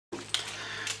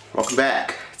Welcome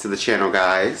back to the channel,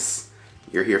 guys.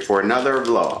 You're here for another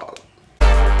vlog.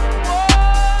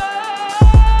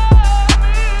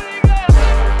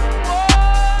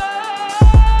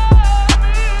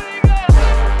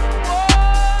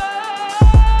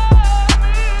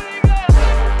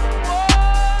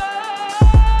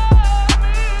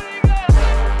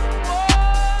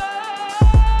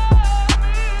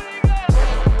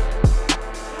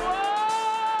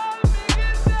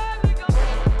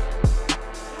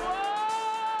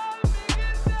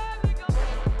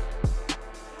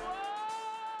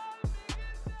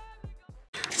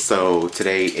 So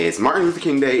today is Martin Luther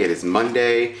King Day. It is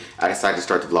Monday. I decided to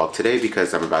start the vlog today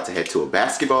because I'm about to head to a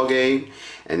basketball game.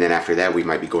 And then after that, we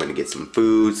might be going to get some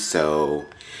food. So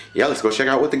yeah, let's go check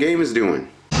out what the game is doing.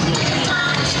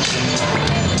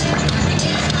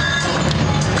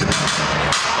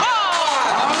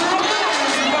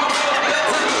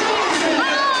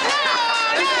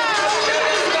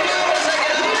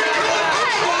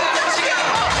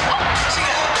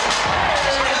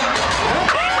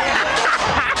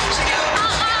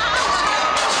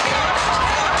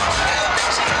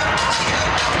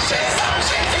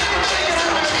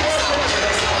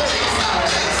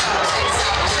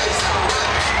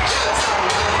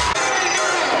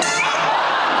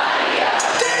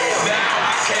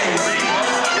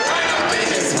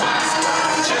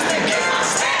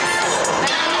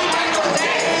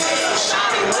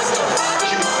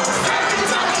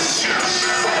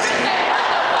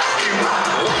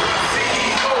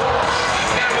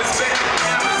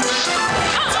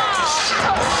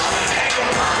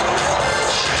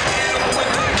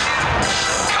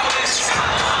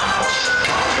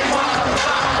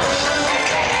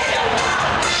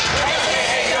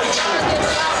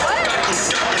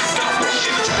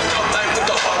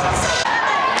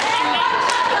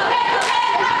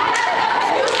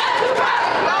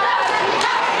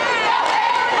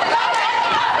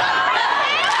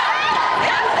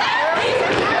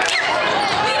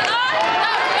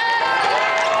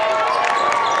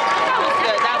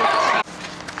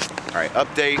 Alright,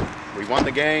 update. We won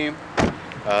the game.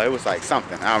 It was like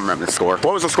something. I don't remember the score.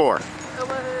 What was the score? It was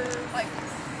like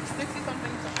 60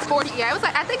 something. 40, yeah, it was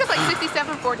like, I think it's like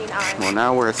 67-49. Well,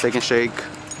 now we're at Steak and Shake.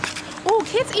 Oh,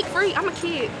 kids eat free. I'm a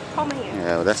kid. Hold my hand.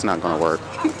 Yeah, well, that's not gonna work.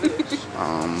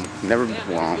 Never,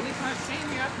 well,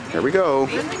 here we go.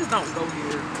 These niggas don't go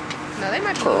here. No, they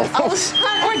might be. Girl. Oh,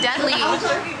 or deadly.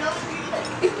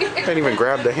 Can't even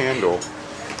grab the handle.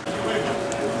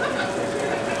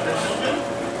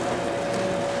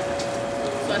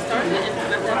 So I started it and it's not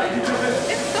that bad.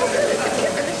 It's so good. It's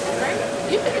delicious, right?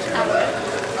 You think it should have it.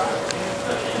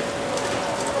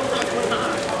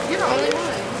 You're the only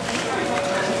one.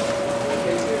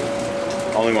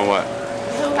 Only one what?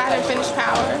 Who hadn't finished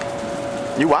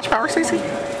Power? You watch Power, Stacey?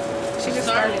 She just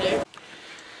started it.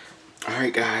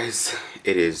 Alright guys,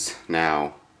 it is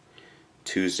now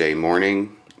Tuesday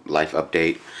morning. Life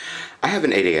update. I have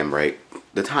an 8 a.m. break.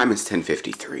 The time is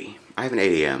 10:53. I have an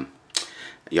 8 a.m.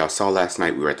 Y'all saw last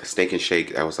night we were at the Steak and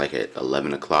Shake. That was like at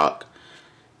 11 o'clock.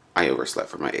 I overslept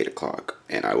for my 8 o'clock.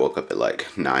 And I woke up at like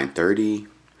 9:30.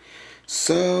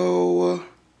 So,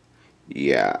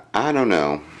 yeah, I don't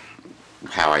know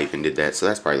how I even did that. So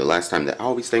that's probably the last time that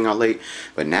I'll be staying out late.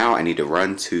 But now I need to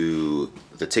run to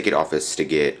the ticket office to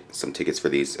get some tickets for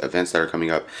these events that are coming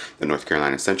up. The North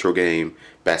Carolina Central game,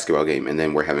 basketball game, and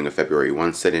then we're having a February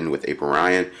 1 sit-in with April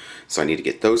Ryan. So I need to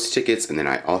get those tickets, and then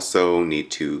I also need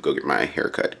to go get my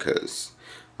haircut because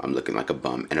I'm looking like a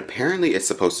bum. And apparently it's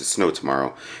supposed to snow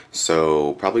tomorrow.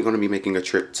 So probably going to be making a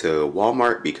trip to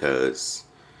Walmart because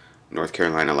North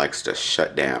Carolina likes to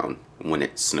shut down when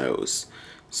it snows.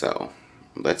 So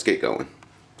let's get going.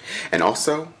 And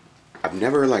also, I've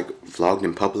never like vlogged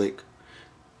in public.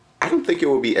 I don't think it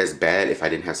would be as bad if I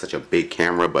didn't have such a big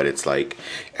camera, but it's like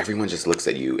everyone just looks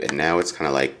at you, and now it's kind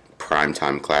of like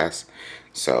primetime class.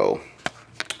 So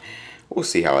we'll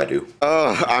see how I do.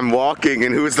 I'm walking,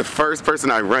 and who is the first person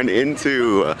I run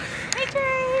into? Hey,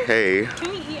 Trey. Hey.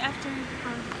 Can we eat after?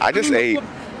 I just ate.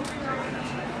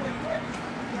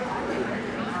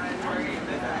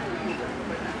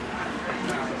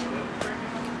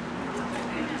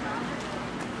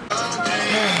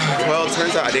 Well, it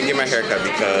turns out I didn't get my haircut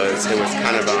because it was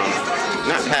kind of,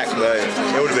 not packed, but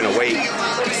it would have been a wait.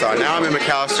 So now I'm in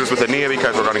McAllister's with Ania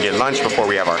because we're going to get lunch before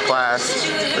we have our class.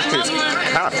 This is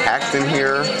kind of packed in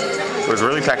here. It was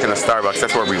really packed in the Starbucks.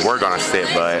 That's where we were going to sit,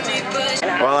 but...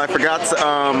 Well, I forgot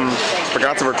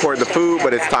to record the food,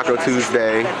 but it's Taco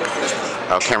Tuesday.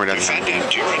 Oh, Cameron doesn't have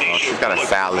anything. Oh, she's got a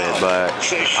salad, but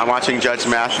I'm watching Judge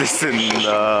Mathis in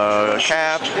the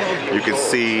cab. You can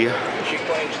see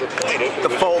the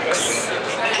folks.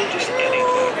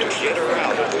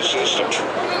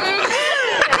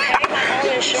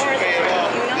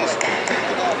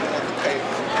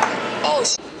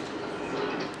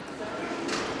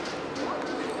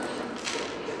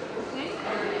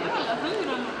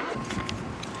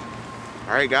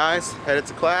 Alright guys, headed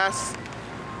to class.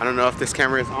 I don't know if this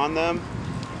camera is on them.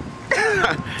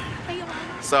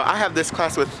 So I have this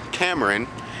class with Cameron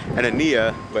and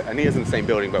Ania, but Ania's in the same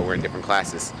building, but we're in different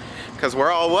classes. Because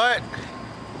we're all what?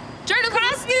 Journal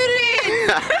class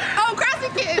students! Oh,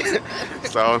 CrossFit kids!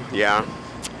 So, yeah.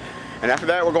 And after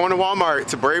that, we're going to Walmart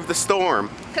to brave the storm.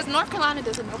 Because North Carolina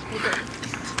doesn't know people.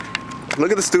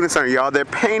 Look at the students under y'all, they're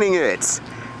painting it.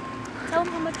 Tell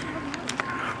them how much you love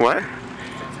yellow. What?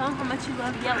 Tell them how much you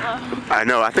love yellow. I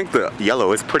know, I think the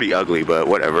yellow is pretty ugly, but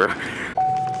whatever.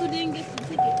 Who didn't get the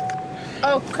ticket?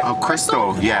 Oh,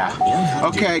 Crystal, yeah.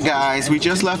 Okay guys, we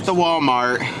just left the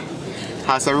Walmart.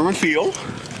 How's everyone feel?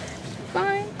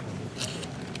 Fine.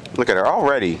 Look at her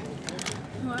already.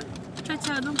 What?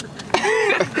 Cha-cha, don't put that.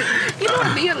 You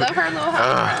know, do you love her little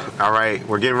hot fries? All right,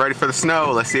 we're getting ready for the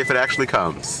snow. Let's see if it actually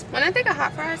comes. When I think of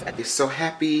hot fries, I think... So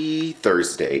happy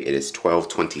Thursday. It is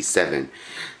 12:27.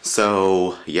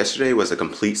 So yesterday was a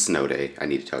complete snow day. I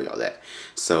need to tell y'all that.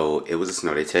 So it was a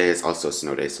snow day. Today is also a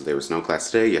snow day. So there was no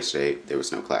class today. Yesterday there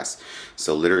was no class.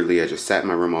 So literally I just sat in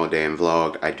my room all day and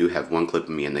vlogged. I do have one clip of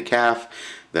me in the calf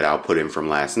that I'll put in from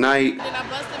last night.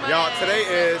 Y'all, today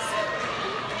is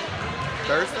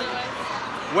Thursday?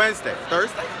 Wednesday.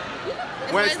 Thursday?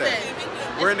 Wednesday.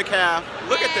 We're in the calf.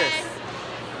 Look at this.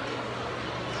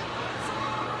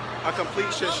 A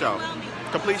complete shit show.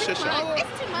 Complete shit show.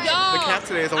 The calf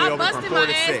today is only open from 4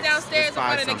 to 6. Downstairs It's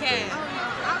 5 something.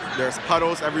 There's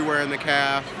puddles everywhere in the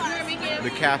calf. The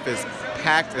calf is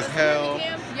packed as hell.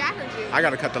 I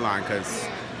gotta cut the line because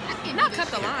Not cut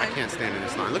the I line. can't stand in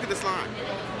this line. Look at this line.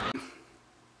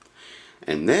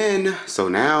 And then, so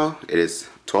now it is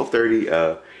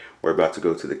 12:30. We're about to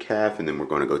go to the calf, and then we're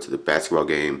going to go to the basketball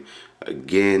game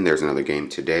again. There's another game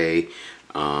today.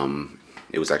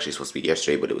 It was actually supposed to be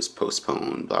yesterday, but it was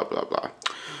postponed. Blah blah blah.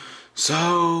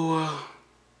 So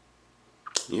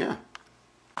yeah.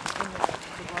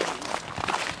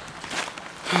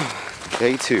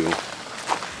 Day two.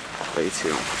 Day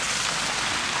two.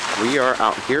 We are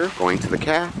out here going to the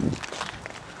calf.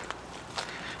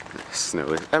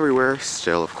 Snow is everywhere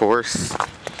still, of course.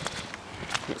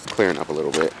 It's clearing up a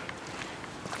little bit.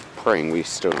 Praying we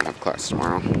still don't have class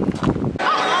tomorrow.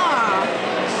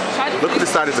 Look who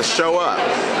decided to show up.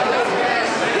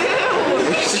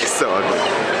 She's so ugly.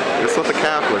 That's what the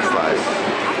calf looks like.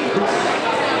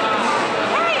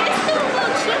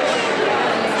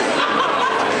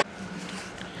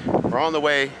 We're on the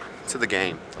way to the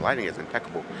game. The lighting is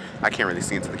impeccable. I can't really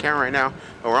see into the camera right now,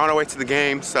 but we're on our way to the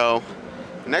game, so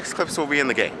the next clips will be in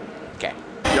the game. Okay.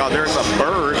 Y'all, there's a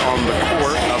bird on the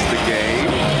court of the game.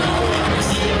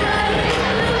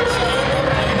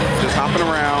 Just hopping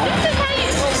around.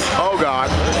 Oh God.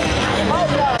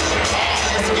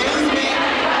 Excuse me.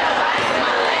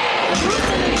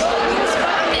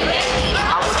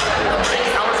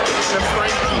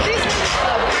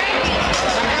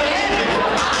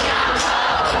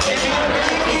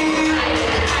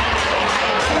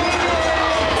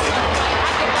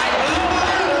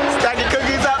 Stacking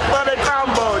cookies up for the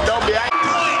crumble. Don't be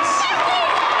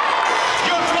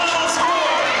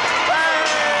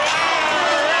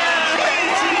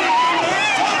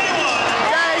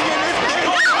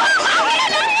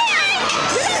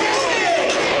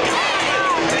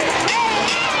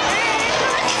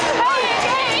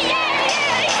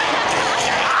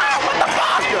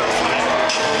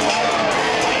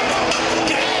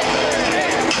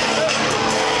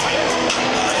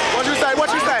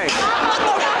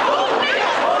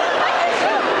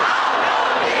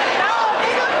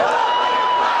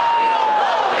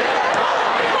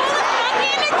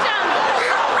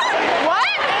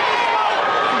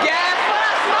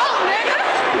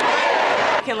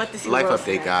Life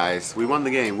update, guys. We won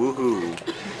the game. Woohoo.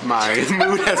 My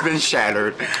mood has been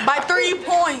shattered. By 3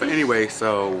 points. But anyway,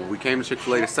 so we came to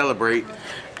Chick-fil-A to celebrate,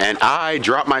 and I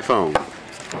dropped my phone.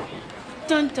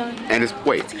 Dun dun. And it's,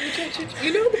 wait.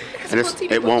 You know, And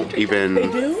it won't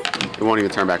even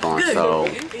turn back on. So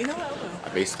I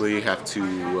basically have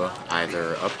to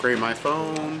either upgrade my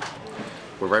phone.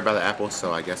 We're right by the Apple,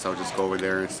 so I guess I'll just go over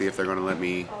there and see if they're gonna let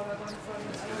me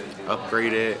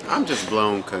upgrade it. I'm just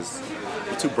blown because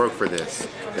I'm too broke for this.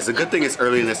 It's a good thing it's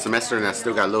early in the semester and I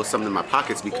still got a little something in my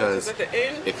pockets, because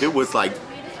if it was like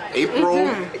April,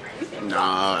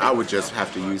 nah, I would just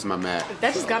have to use my Mac.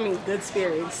 That just got me good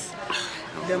spirits.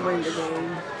 Them winning the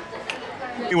game.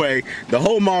 Anyway, the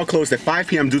whole mall closed at 5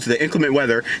 p.m. due to the inclement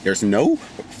weather. There's no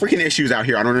freaking issues out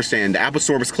here. I don't understand. The Apple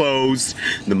Store was closed.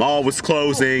 The mall was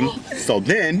closing. So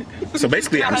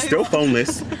basically, I'm still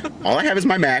phoneless. All I have is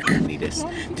my Mac. Need this.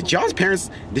 Did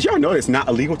y'all know it's not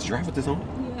illegal to drive with this on?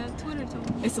 Yeah, Twitter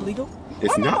told me. It's illegal?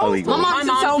 It's not illegal. My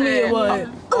mom told me it was.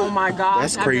 Oh my gosh,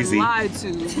 That's crazy. I've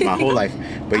been lied to. My whole life.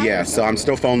 But yeah, so I'm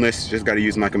still phoneless. Just got to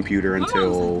use my computer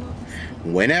until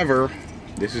whenever.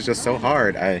 This is just so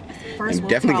hard. I am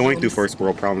definitely going through first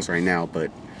world problems right now,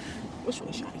 but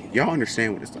y'all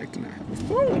understand what it's like to not have a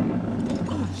phone.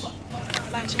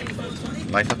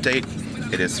 Life update.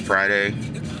 It is Friday,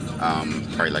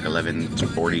 probably like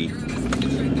 11:40.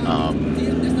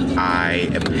 I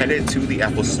am headed to the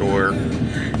Apple store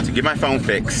to get my phone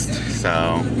fixed.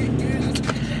 So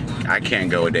I can't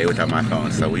go a day without my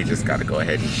phone, so we just gotta go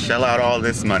ahead and shell out all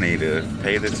this money to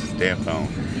pay this damn phone.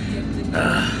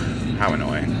 How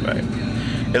annoying, but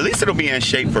at least it'll be in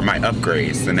shape for my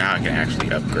upgrades, so now I can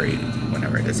actually upgrade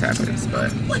whenever this happens.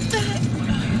 But what the heck?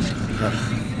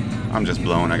 I'm just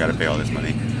blown. I gotta pay all this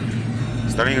money.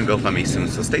 Starting a GoFundMe soon,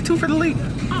 so stay tuned for the link.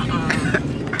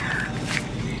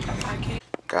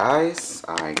 Guys,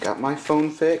 I got my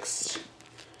phone fixed.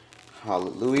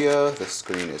 Hallelujah, the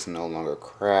screen is no longer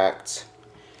cracked.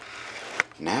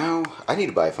 Now, I need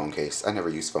to buy a phone case. I never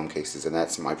use phone cases, and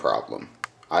that's my problem.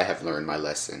 I have learned my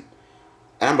lesson.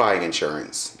 And I'm buying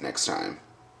insurance next time.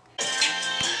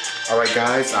 Alright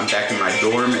guys, I'm back in my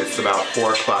dorm. It's about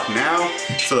 4 o'clock now.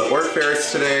 So the org fair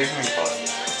is today.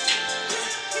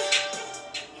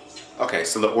 Okay,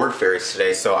 so the org fair is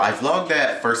today. So I vlogged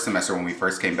that first semester when we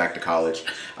first came back to college.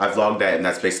 I vlogged that, and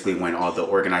that's basically when all the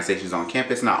organizations on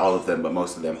campus, not all of them, but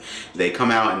most of them, they come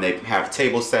out and they have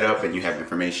tables set up, and you have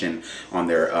information on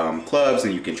their clubs,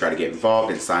 and you can try to get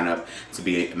involved and sign up to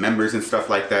be members and stuff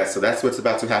like that. So that's what's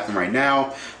about to happen right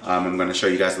now. I'm going to show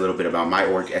you guys a little bit about my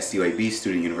org, SUAB,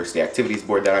 Student University Activities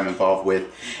Board, that I'm involved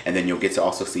with, and then you'll get to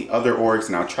also see other orgs,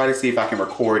 and I'll try to see if I can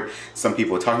record some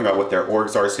people talking about what their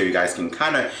orgs are, so you guys can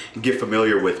kind of get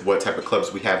familiar with what type of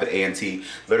clubs we have at A&T.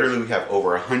 Literally, we have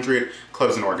over 100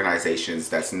 clubs and organizations.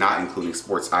 That's not including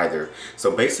sports either. So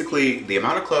basically, the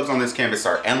amount of clubs on this campus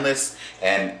are endless,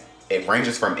 and it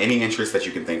ranges from any interest that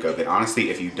you can think of. And honestly,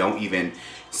 if you don't even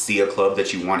see a club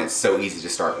that you want, it's so easy to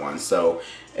start one. So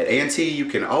at A&T, you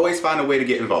can always find a way to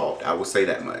get involved. I will say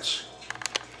that much.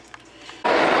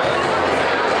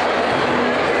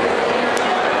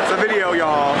 It's a video,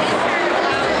 y'all.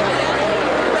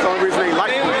 That's the only reason they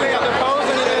like it.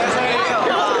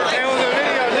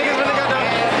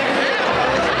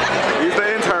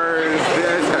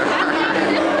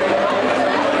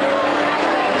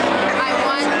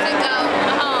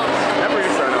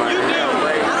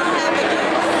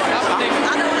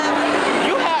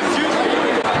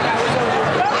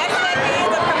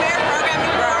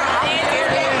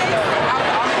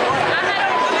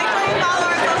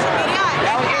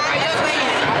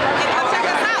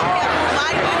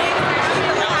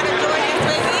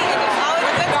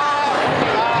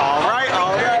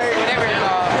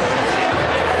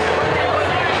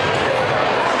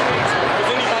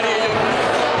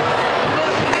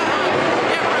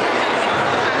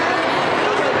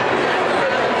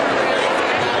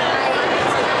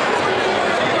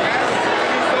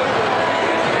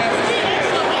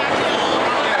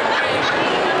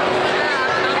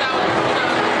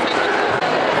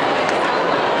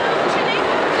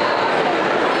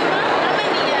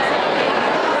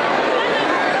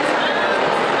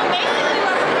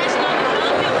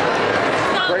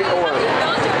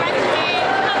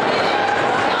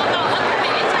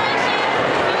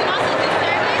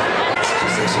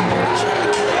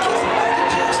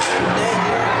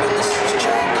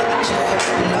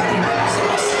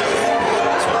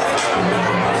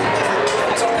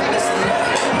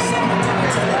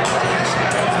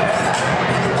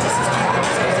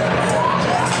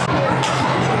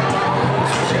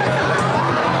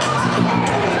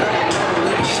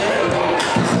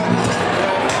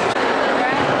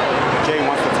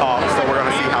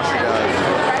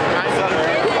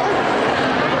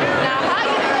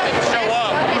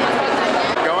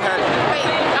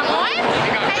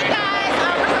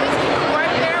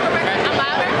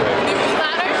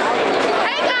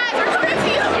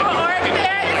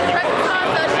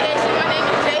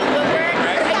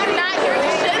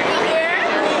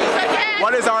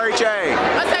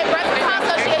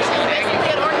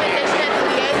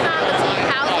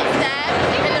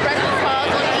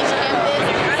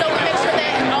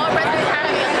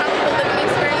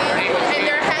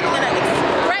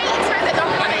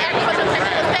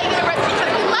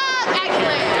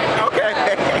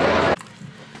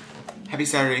 Happy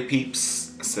Saturday,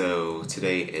 peeps. So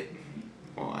today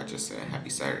I just said happy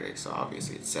Saturday, so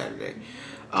obviously it's Saturday.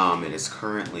 It is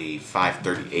currently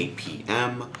 5:38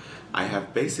 p.m. I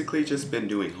have basically just been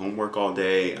doing homework all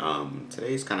day.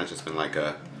 Today's kind of just been like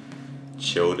a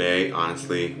chill day,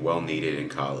 honestly, well needed in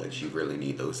college. You really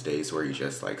need those days where you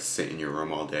just like sit in your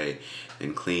room all day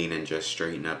and clean and just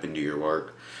straighten up and do your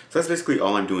work. So that's basically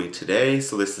all I'm doing today.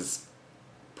 So this is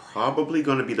probably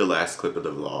going to be the last clip of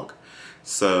the vlog.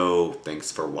 So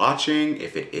thanks for watching.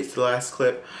 If it is the last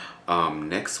clip,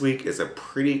 next week is a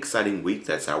pretty exciting week.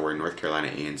 That's our North Carolina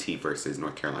A&T versus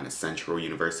North Carolina Central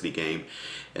University game,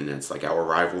 and it's like our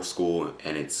rival school,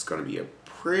 and it's going to be a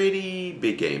pretty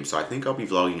big game. So I think I'll be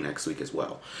vlogging next week as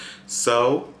well.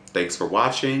 So thanks for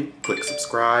watching. Click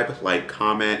subscribe, like,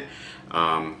 comment,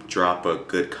 drop a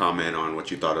good comment on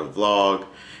what you thought of the vlog.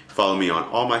 Follow me on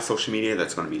all my social media.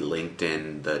 That's going to be linked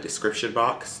in the description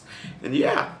box. And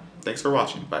yeah, thanks for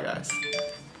watching. Bye, guys.